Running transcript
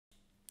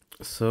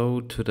So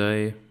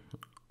today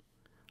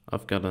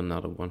I've got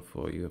another one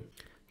for you.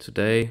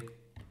 Today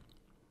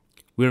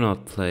we're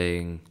not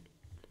playing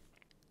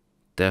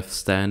Death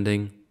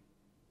Standing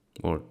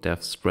or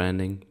Death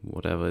Stranding,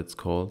 whatever it's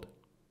called.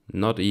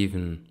 Not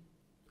even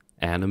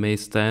Anime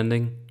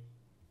Standing.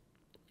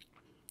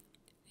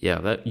 Yeah,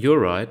 that you're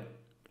right.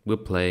 We're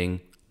playing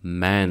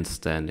Man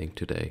Standing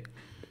today.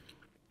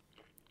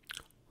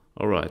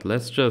 Alright,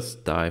 let's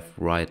just dive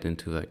right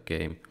into that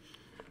game.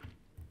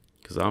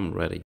 Cause I'm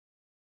ready.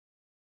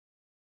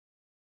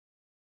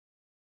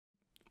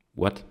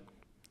 What?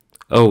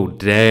 Oh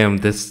damn,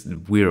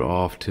 we're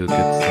off to a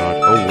good start.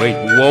 Oh wait,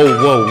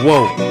 whoa.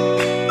 What?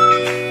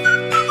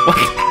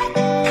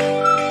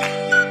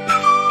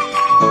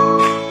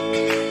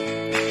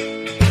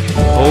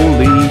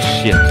 Holy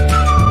shit.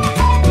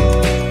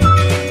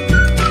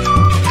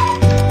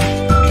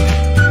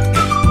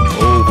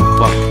 Oh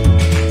fuck.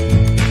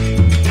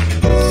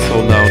 So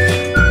loud.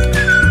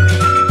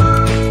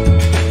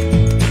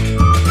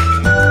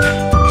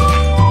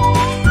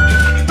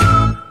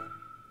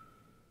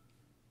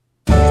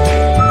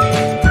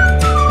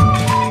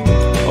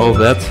 Oh,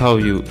 that's how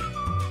you...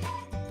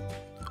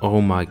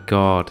 Oh my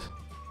god.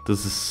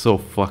 This is so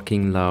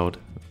fucking loud.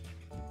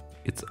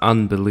 It's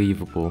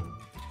unbelievable.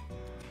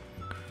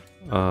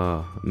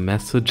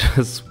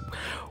 Messages.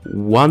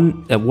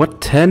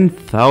 What?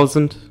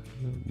 10,000?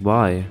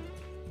 Why?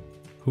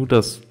 Who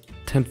does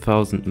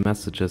 10,000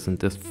 messages in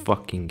this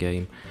fucking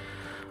game?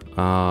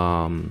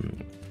 Off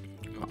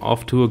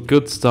to a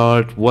good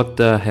start. What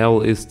the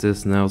hell is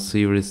this now?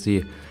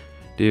 Seriously,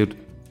 dude.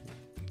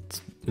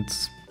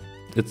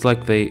 It's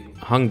like they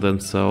hung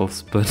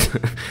themselves, but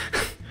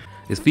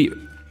is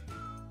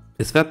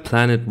that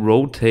planet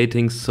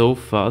rotating so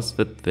fast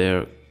that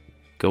they're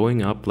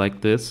going up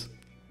like this?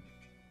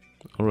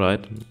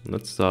 Alright,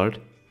 let's start.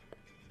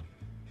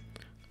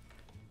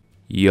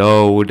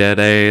 Yo, that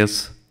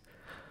ass.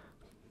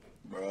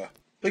 Bruh,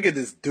 look at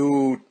this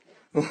dude.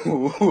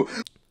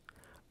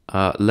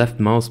 Left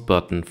mouse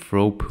button,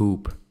 throw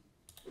poop.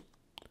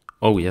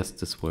 Oh yes,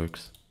 this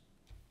works.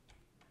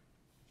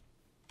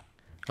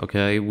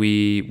 Okay,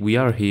 we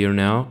are here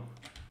now.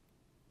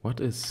 What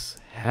is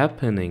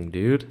happening,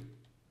 dude?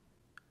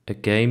 A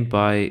game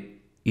by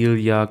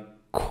Ilya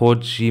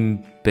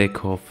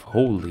Kojimbekov.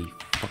 Holy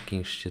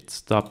fucking shit,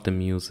 stop the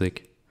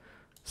music.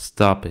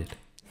 Stop it.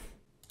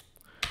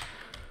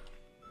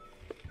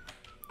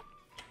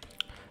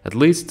 At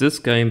least this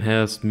game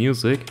has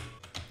music.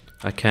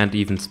 I can't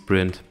even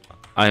sprint.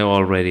 I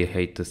already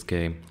hate this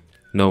game.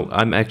 No,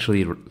 I'm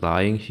actually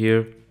lying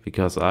here,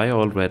 because I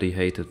already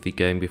hated the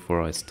game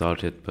before I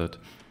started, but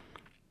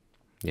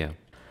yeah.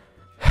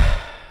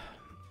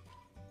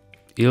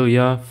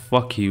 Ilya,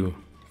 fuck you.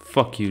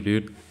 Fuck you,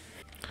 dude.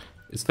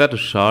 Is that a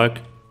shark?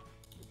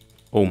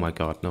 Oh my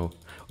god, no.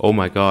 Oh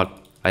my god,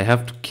 I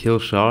have to kill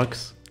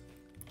sharks?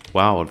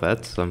 Wow,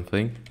 that's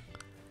something.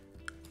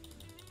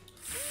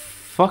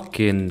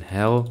 Fucking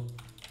hell.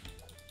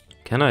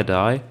 Can I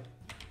die?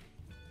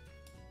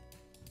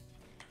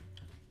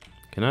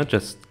 Can I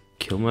just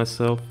kill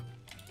myself?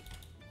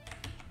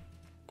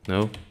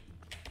 No.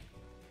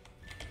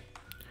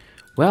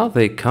 Where are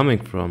they coming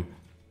from?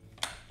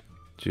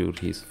 Dude,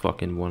 he's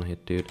fucking one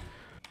hit, dude.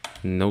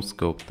 No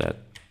scope that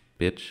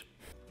bitch.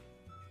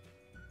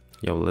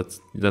 Yo, let's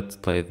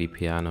play the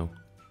piano.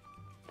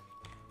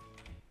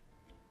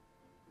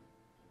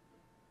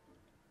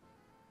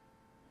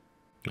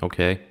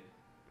 Okay.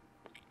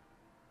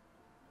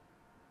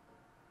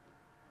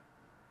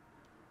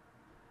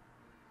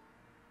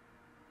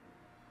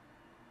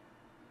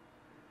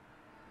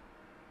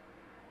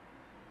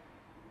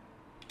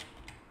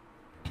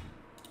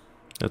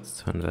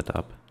 Let's turn that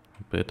up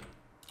a bit.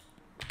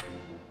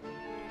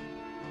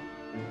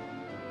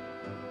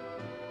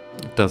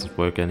 It doesn't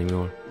work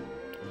anymore.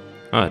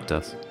 Ah, it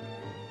does.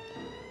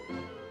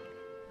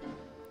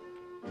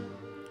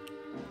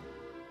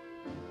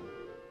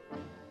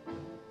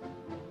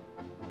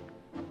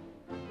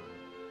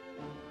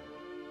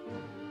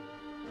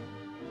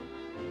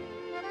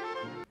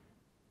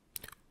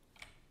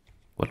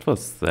 What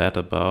was that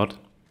about?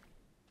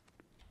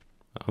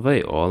 Are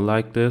they all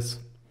like this?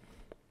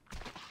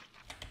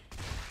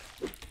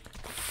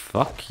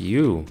 Fuck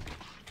you.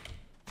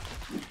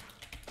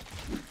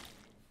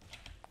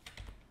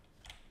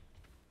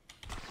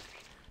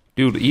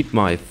 Dude, eat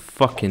my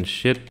fucking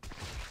shit.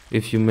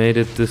 If you made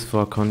it this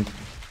far,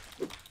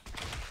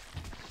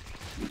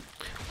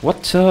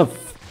 what the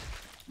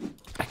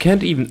I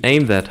can't even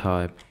aim that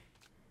high.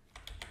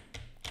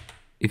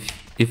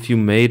 If you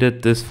made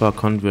it this far,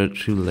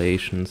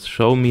 congratulations.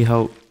 Show me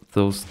how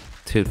those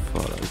tit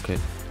fall. Okay.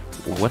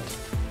 What?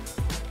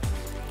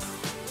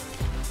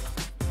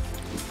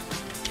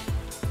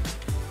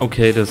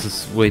 Okay, this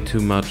is way too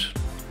much.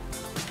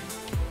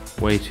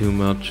 Way too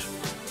much.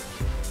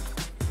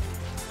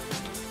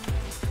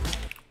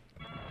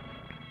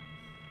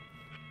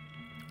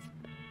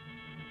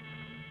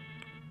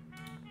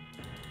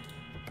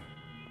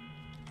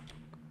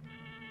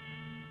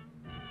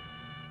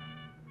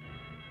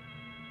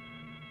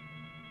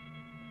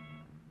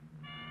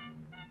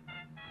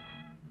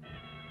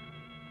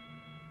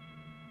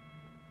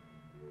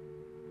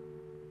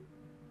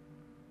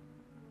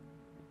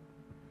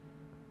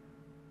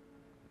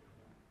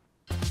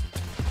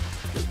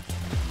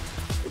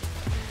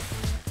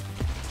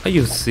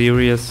 you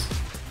serious?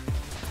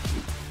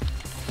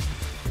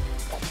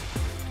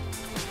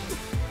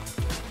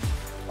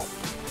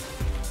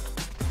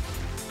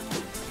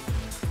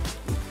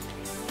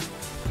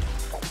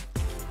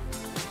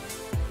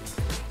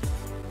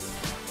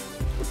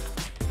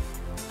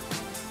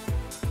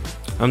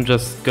 I'm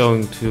just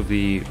going to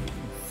the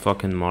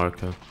fucking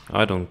marker.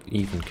 I don't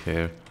even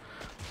care.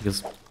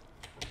 Because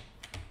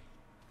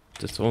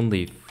there's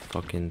only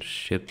fucking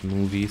shit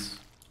movies.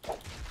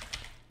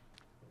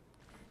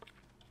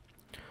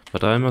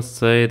 But I must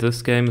say,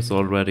 this game is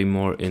already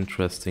more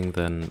interesting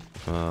than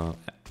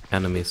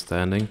Enemy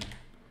Standing.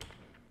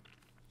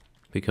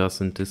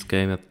 Because in this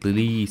game at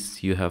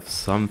least you have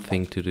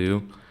something to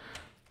do.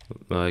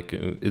 Like,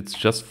 it's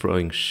just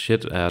throwing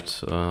shit at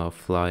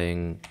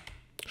flying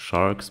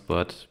sharks,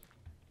 but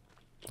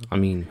I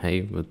mean,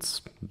 hey,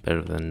 it's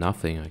better than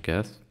nothing, I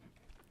guess.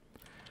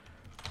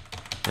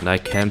 And I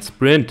can't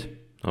sprint.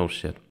 Oh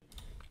shit.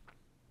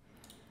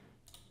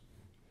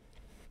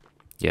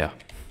 Yeah,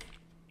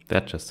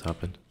 that just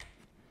happened.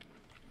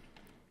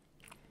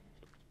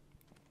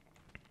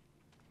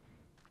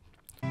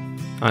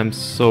 I'm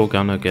so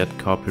gonna get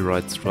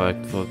copyright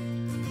strike for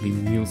the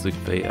music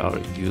they are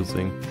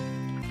using.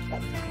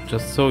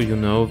 Just so you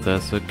know,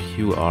 there's a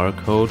QR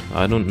code.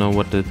 I don't know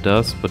what it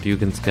does, but you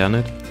can scan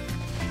it.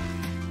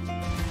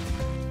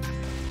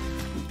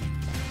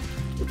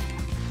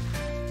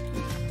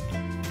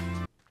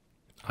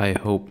 I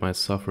hope my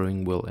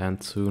suffering will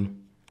end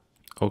soon.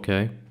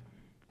 Okay.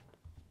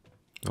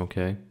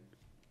 Okay.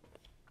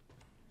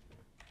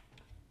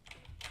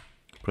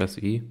 Press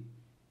E.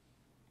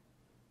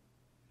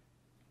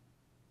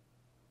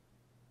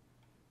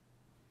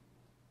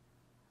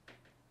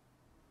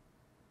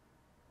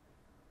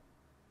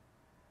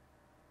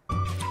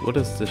 What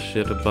is this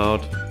shit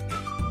about?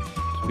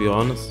 To be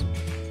honest,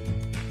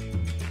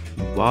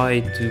 why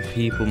do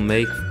people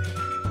make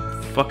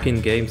fucking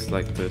games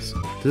like this?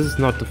 This is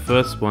not the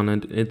first one,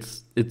 and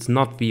it's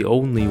not the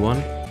only one.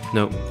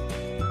 No.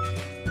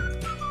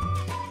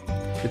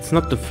 It's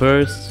not the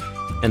first,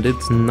 and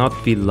it's not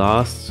the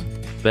last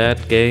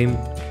bad game.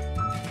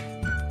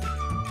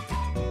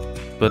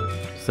 But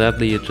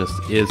sadly it just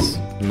is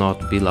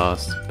not the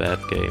last bad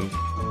game.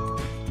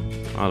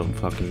 I don't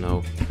fucking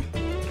know.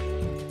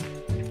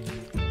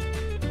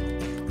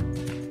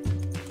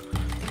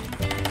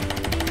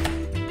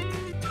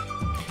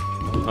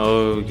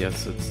 Oh,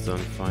 yes, it's done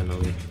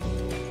finally.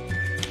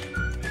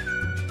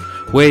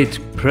 Wait,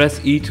 press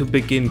E to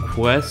begin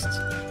quest?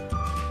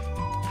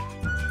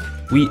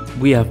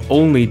 We have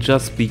only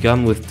just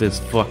begun with this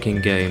fucking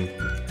game.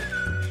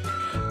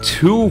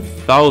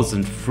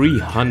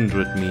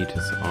 2,300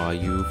 meters. Are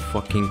you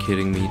fucking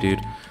kidding me,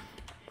 dude?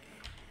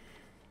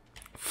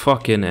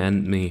 Fucking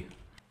end me.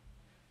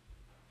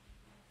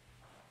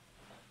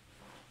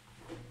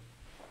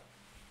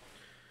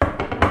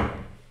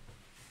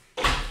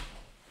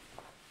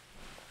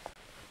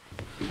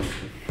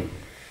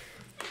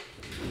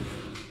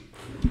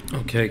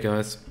 Okay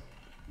guys,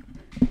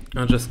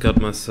 I just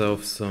got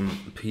myself some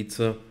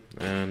pizza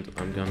and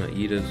I'm gonna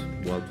eat it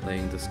while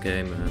playing this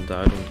game, and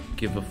I don't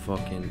give a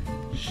fucking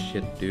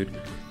shit, dude,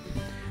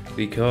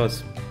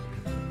 because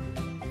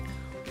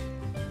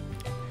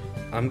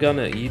I'm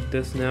gonna eat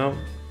this now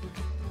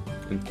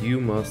and you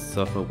must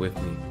suffer with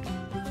me.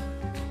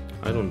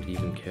 I don't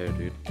even care,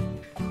 dude.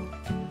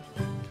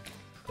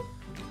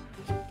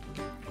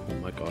 Oh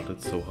my god,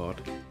 it's so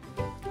hot.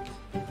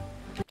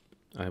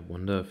 I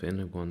wonder if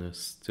anyone is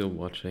still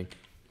watching.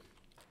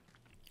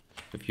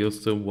 If you're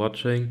still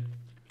watching,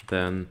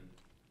 then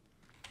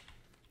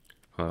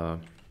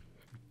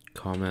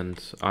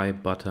comment, I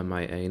butter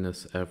my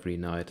anus every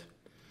night.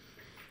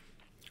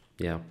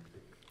 Yeah.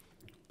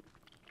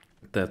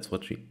 That's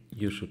what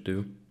you should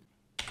do.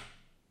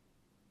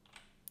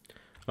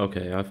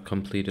 Okay, I've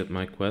completed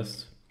my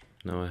quest.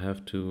 Now I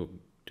have to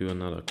do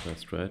another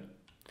quest, right?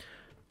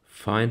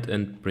 Find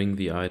and bring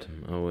the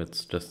item. Oh,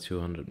 it's just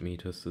 200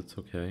 meters, it's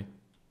okay.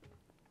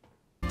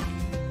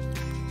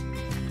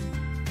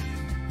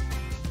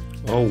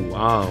 Oh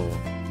wow,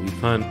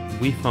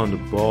 we found a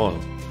ball.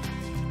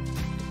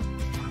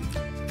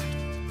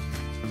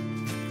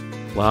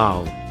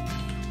 Wow.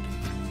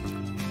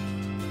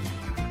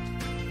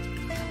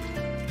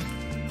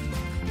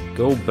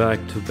 Go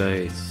back to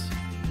base.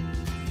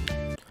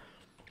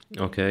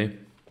 Okay,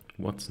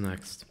 what's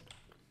next?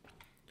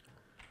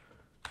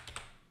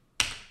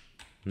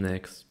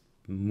 Next,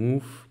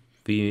 move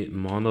the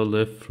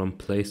monolith from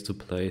place to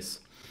place.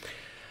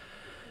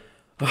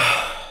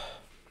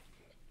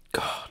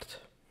 God.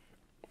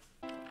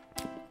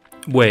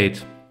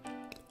 Wait.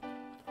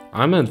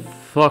 I'm a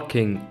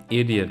fucking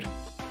idiot.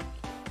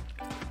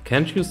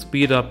 Can't you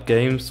speed up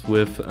games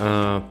with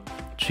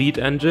cheat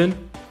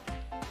engine?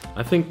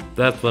 I think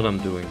that's what I'm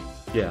doing.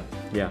 Yeah.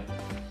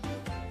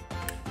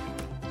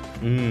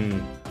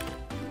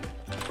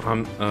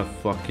 I'm a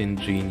fucking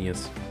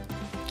genius.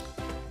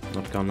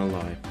 Not gonna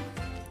lie.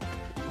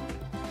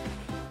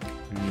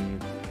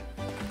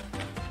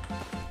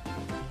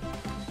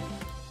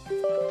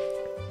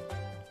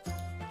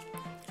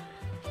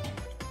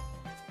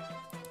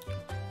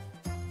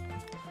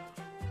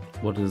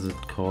 what is it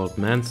called?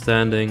 Man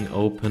standing,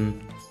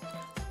 open,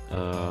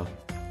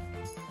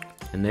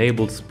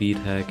 enable speed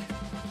hack.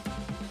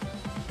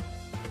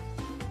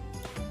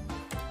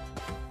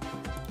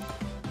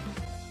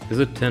 Is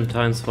it 10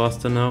 times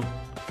faster now?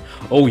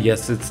 Oh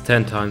yes, it's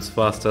 10 times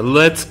faster.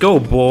 Let's go,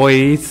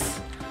 boys!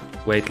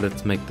 Wait,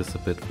 let's make this a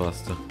bit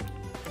faster.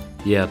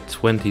 Yeah,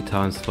 20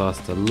 times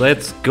faster.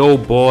 Let's go,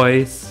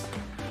 boys!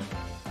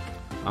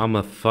 I'm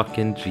a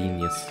fucking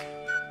genius.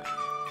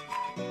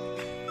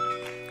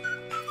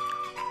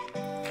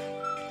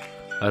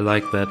 I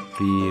like that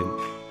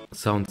the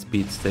sound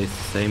speed stays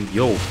the same.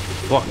 Yo,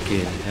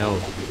 fucking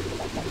hell.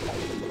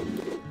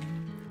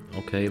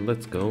 Okay,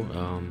 let's go.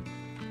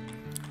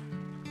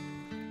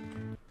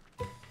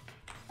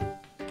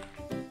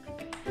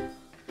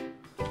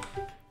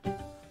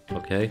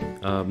 Okay,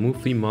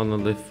 move the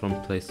monolith from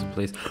place to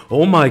place.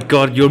 Oh my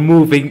god, you're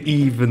moving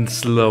even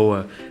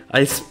slower.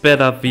 I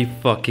sped up the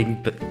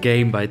fucking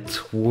game by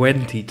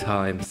 20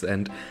 times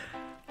and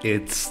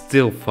it's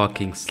still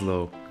fucking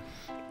slow.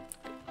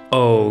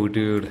 Oh,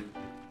 dude.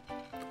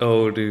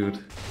 Oh, dude.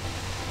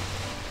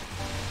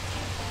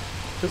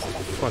 Just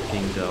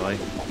fucking die.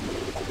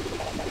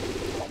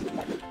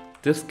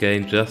 This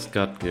game just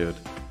got good.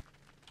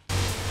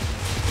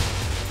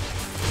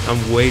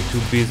 I'm way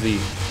too busy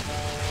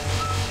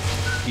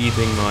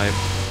eating my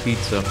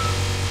pizza.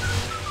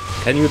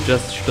 Can you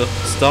just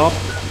stop?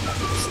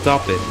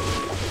 Stop it.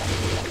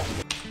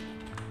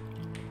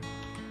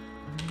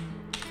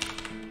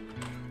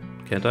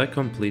 Can't I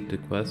complete the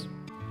quest?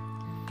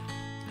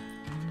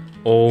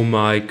 Oh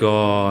my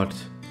god.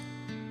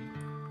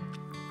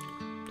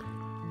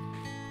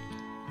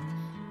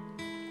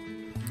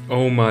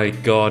 Oh my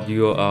god,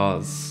 you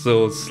are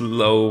so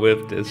slow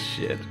with this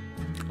shit.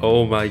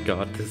 Oh my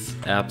god, this is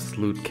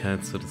absolute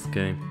cancer, this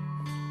game.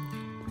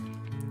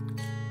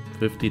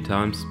 50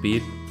 times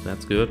speed,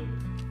 that's good.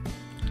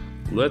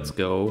 Let's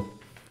go.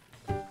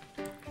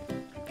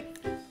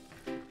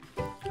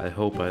 I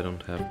hope I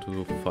don't have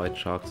to fight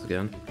sharks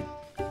again.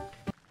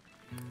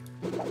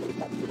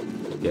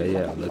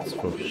 Yeah, let's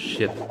throw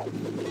shit.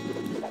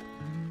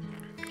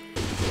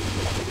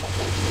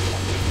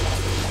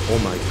 Oh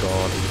my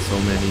god, so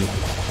many.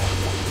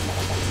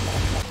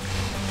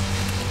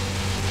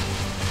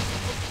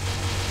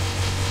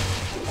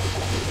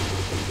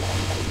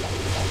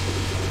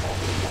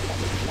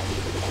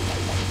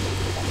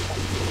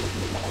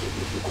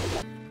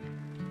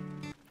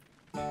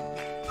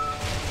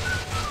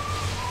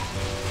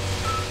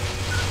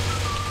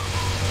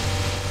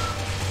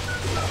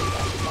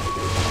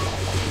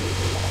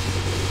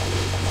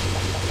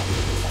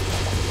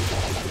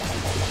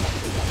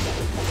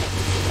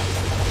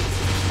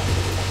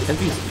 Can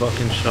these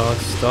fucking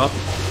sharks stop?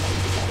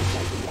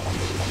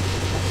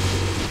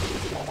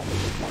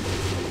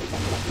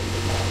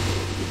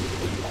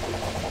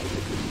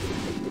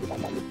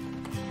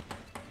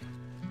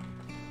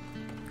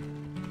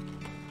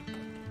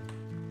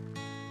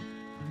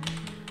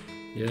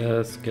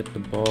 Yes, get the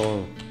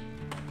ball.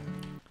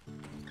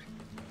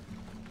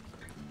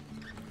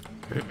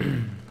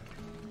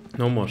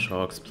 No more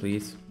sharks,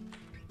 please.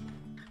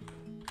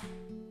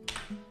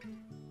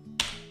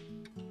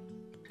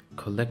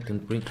 Collect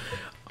and bring.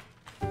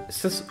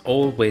 Is this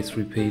always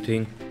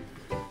repeating?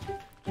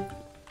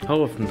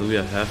 How often do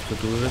you have to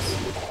do this?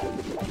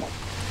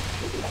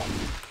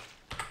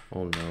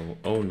 Oh no,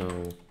 oh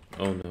no,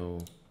 oh no.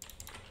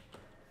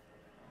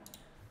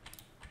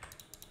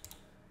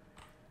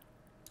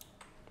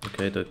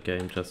 Okay, that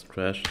game just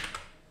crashed.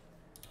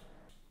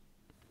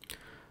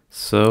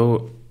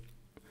 So,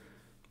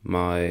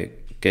 my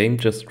game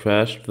just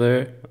crashed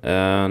there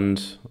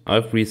and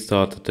I've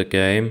restarted the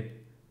game.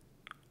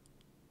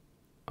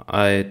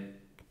 I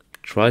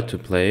tried to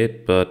play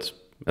it, but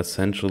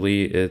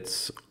essentially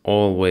it's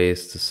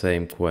always the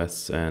same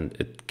quests and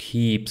it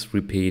keeps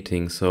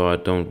repeating, so I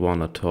don't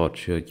want to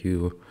torture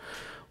you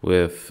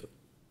with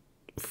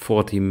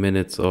 40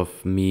 minutes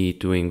of me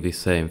doing the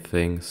same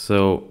thing.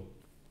 So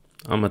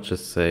I'ma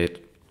just say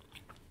it.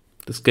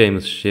 This game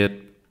is shit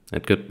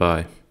and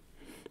goodbye.